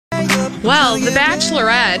Well, the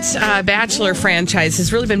Bachelorette, Bachelor franchise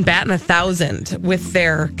has really been batting 1,000 with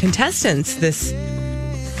their contestants this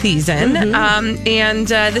season. And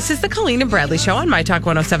this is the Colleen Bradley Show on myTalk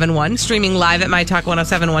 1071, streaming live at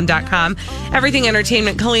mytalk1071.com. Everything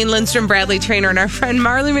Entertainment, Colleen Lindstrom, Bradley Trainer, and our friend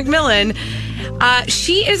Marley McMillan.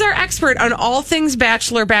 She is our expert on all things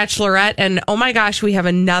Bachelor, Bachelorette, and oh my gosh, we have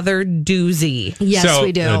another doozy. Yes,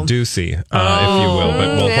 we do. A doozy, if you will,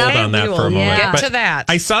 but we'll hold on that for a moment. Get to that.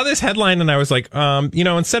 I saw this headline and I was like,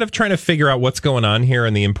 instead of trying to figure out what's going on here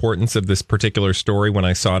and the importance of this particular story, when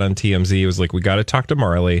I saw it on TMZ, it was like, we got to talk to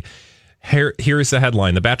Marley. Here's the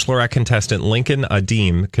headline. The Bachelorette contestant Lincoln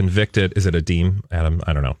Adeem convicted. Is it Adeem, Adam?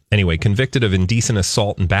 I don't know. Anyway, convicted of indecent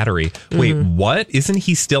assault and battery. Wait, what? Isn't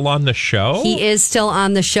he still on the show? He is still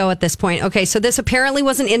on the show at this point. Okay, so this apparently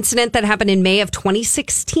was an incident that happened in May of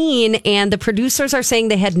 2016, and the producers are saying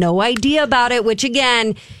they had no idea about it, which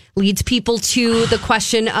again leads people to the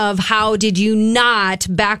question of how did you not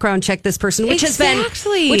background check this person, which has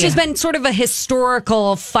been sort of a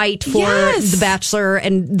historical fight for The Bachelor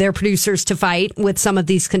and their producers to fight with some of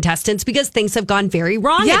these contestants because things have gone very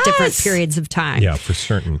wrong at different periods of time. Yeah, for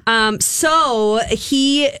certain. So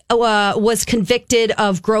he was convicted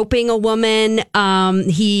of groping a woman.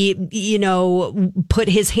 He, put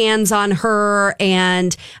his hands on her,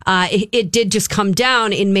 and it did just come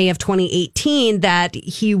down in May of 2018 that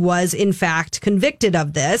he was in fact convicted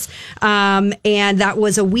of this, and that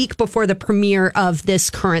was a week before the premiere of this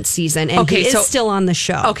current season, and he is still on the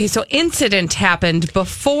show. Okay, so incident happened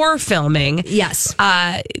before filming. Yes.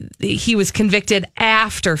 He was convicted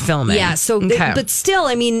after filming. Yeah, but still,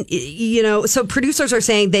 I mean, so producers are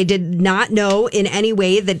saying they did not know in any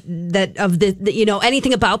way that of the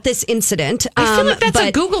anything about this incident. I feel like that's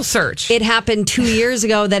a Google search. It happened 2 years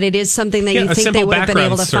ago. That it is something that you think they would have been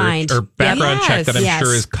able to find, or background check that I'm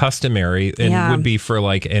sure is customary and would be for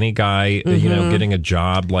like any guy, getting a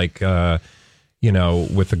job like,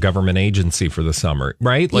 with a government agency for the summer,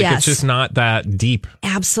 right? Like it's just not that deep.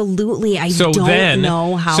 Absolutely. I don't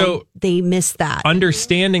know how they missed that.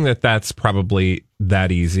 Understanding that that's probably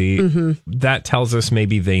that easy, that tells us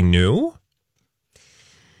maybe they knew.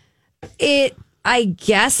 I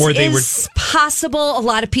guess is possible. A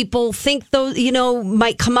lot of people think, though,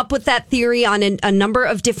 might come up with that theory on a number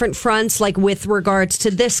of different fronts, like with regards to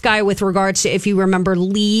this guy, with regards to, if you remember,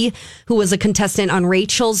 Lee, who was a contestant on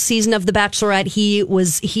Rachel's season of The Bachelorette.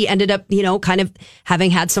 He ended up, kind of having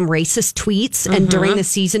had some racist tweets. And during the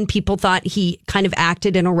season, people thought he kind of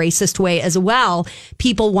acted in a racist way as well.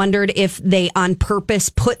 People wondered if they on purpose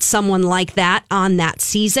put someone like that on that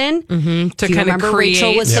season. To kind of create.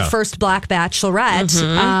 Rachel was the first black bachelorette.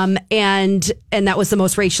 And that was the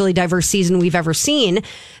most racially diverse season we've ever seen.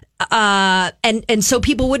 And so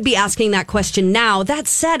people would be asking that question now. That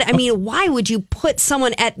said, I mean, why would you put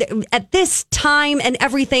someone at this time and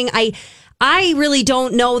everything? I really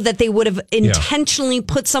don't know that they would have intentionally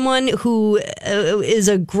put someone who is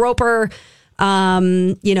a groper,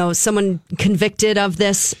 someone convicted of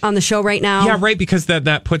this on the show right now. Yeah, right, because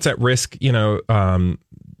that puts at risk,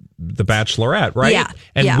 the Bachelorette, right? Yeah.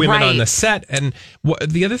 And women on the set. And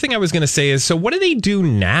the other thing I was going to say is, so what do they do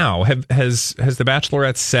now? Has the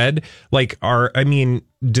Bachelorette said, like, do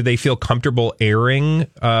they feel comfortable airing,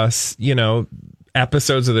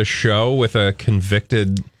 episodes of the show with a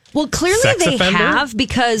convicted Well, clearly they have,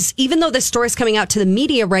 because even though this story is coming out to the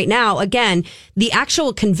media right now, again, the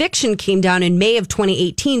actual conviction came down in May of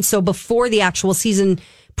 2018. So before the actual season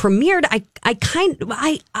premiered,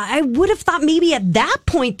 I would have thought maybe at that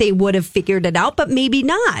point they would have figured it out, but maybe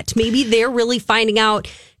not. Maybe they're really finding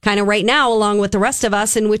out kind of right now, along with the rest of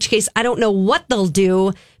us, in which case I don't know what they'll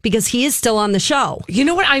do because he is still on the show. You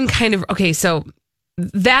know what? I'm kind of, okay, so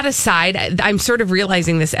that aside, I'm sort of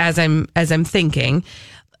realizing this as I'm thinking.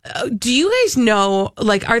 Do you guys know,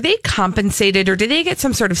 like, are they compensated or do they get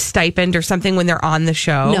some sort of stipend or something when they're on the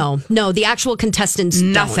show? No, the actual contestants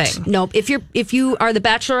don't. Nope. If you are the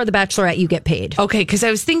Bachelor or the Bachelorette, you get paid. Okay, because I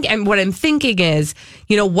was thinking, and what I'm thinking is,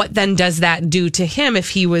 what then does that do to him if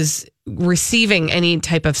he was receiving any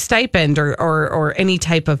type of stipend or any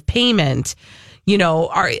type of payment? Will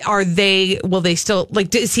they still,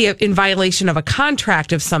 like, is he in violation of a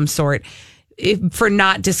contract of some sort for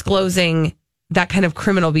not disclosing that kind of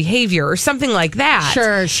criminal behavior or something like that?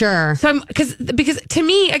 Sure. So because to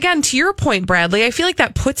me, again, to your point, Bradley, I feel like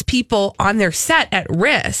that puts people on their set at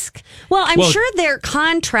risk. Well, I'm sure their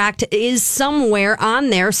contract is somewhere on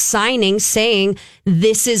there signing saying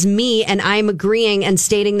this is me and I'm agreeing and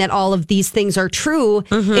stating that all of these things are true,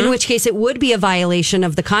 in which case it would be a violation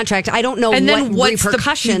of the contract. I don't know what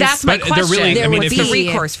repercussions. That's my question. There would be the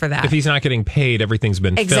recourse for that. If he's not getting paid, everything's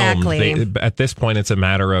been filmed. At this point, it's a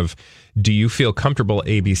matter of, do you feel comfortable,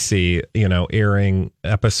 ABC, airing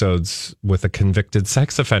episodes with a convicted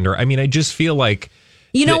sex offender? I mean, I just feel like...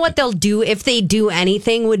 You know what they'll do if they do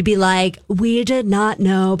anything would be like, we did not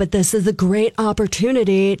know, but this is a great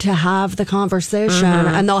opportunity to have the conversation.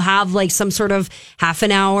 And they'll have like some sort of half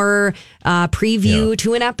an hour preview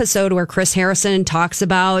to an episode where Chris Harrison talks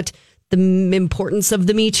about the importance of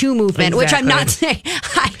the Me Too movement, which I'm not saying.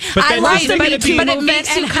 I love the Me Too movement, it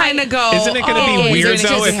makes you kind of go. Isn't it going to be weird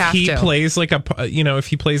though if he plays like if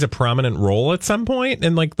he plays a prominent role at some point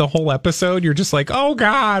in like the whole episode? You're just like, oh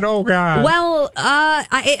god. Well,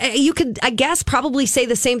 you could, I guess, probably say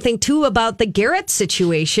the same thing too about the Garrett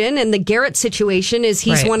situation. And the Garrett situation is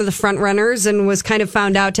he's one of the front runners and was kind of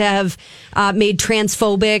found out to have made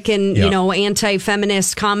transphobic and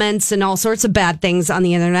anti-feminist comments and all sorts of bad things on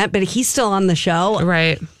the internet. But he's still on the show.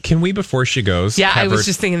 Right. Can we, before she goes, I was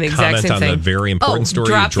just thinking the exact same thing. Comment on the very important story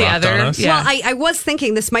you dropped on us? Yeah. Well, I was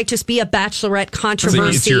thinking this might just be a Bachelorette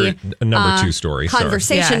controversy. It's your number 2 story.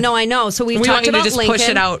 Conversation. Sorry. No, I know. So we talked want you about to just Lincoln. Push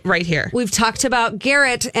it out right here. We've talked about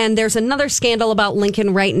Garrett, and there's another scandal about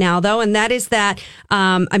Lincoln right now, though, and that is that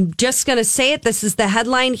I'm just going to say it. This is the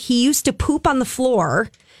headline. He used to poop on the floor.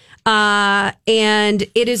 And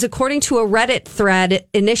it is according to a Reddit thread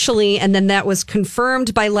initially, and then that was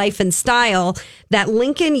confirmed by Life and Style, that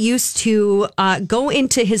Lincoln used to go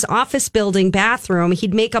into his office building bathroom.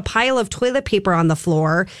 He'd make a pile of toilet paper on the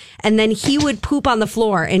floor, and then he would poop on the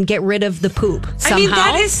floor and get rid of the poop somehow. I mean,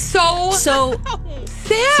 that is so sick.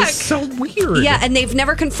 It's so weird. Yeah, and they've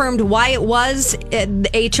never confirmed why it was. HR and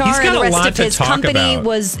the rest of his company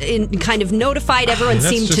was kind of notified. Everyone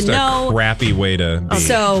seemed to know. A crappy way to be.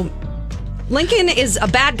 So Lincoln is a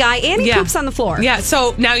bad guy, and he poops on the floor. Yeah,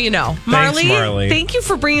 so now you know. Thanks, Marley. Thank you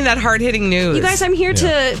for bringing that hard-hitting news. You guys, I'm here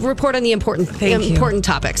to report on the important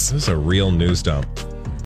topics. This is a real news dump.